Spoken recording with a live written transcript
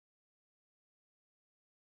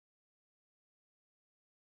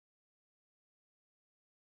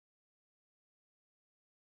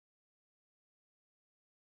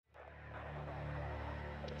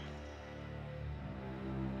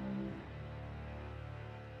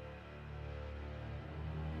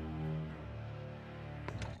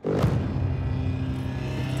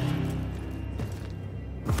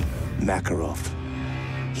Makarov,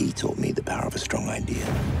 he taught me the power of a strong idea.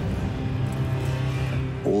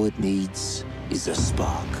 All it needs is a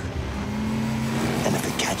spark. And if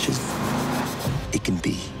it catches, it can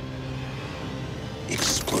be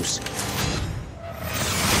explosive.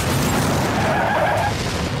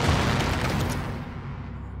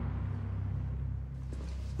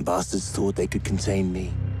 Bastards thought they could contain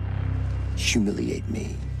me, humiliate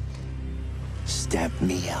me, stamp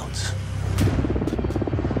me out.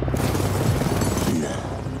 No.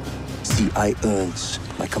 See, I earned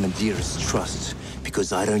my commandeer's trust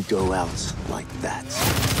because I don't go out like that.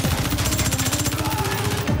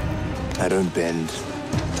 I don't bend,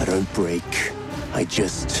 I don't break, I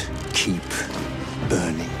just keep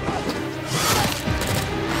burning.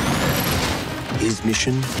 His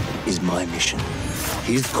mission is my mission.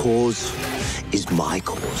 His cause is my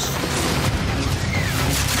cause.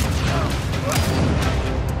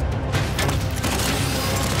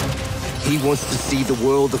 He wants to see the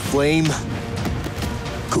world aflame.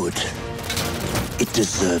 Good. It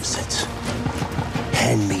deserves it.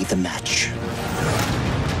 Hand me the match.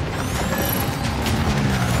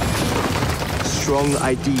 Strong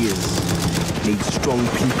ideas need strong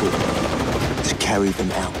people to carry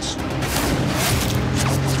them out.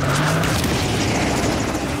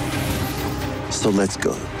 So let's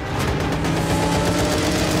go.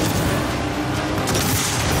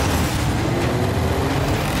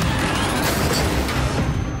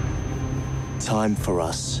 Time for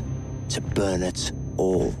us to burn it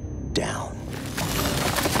all down.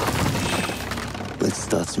 Let's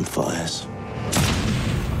start some fires.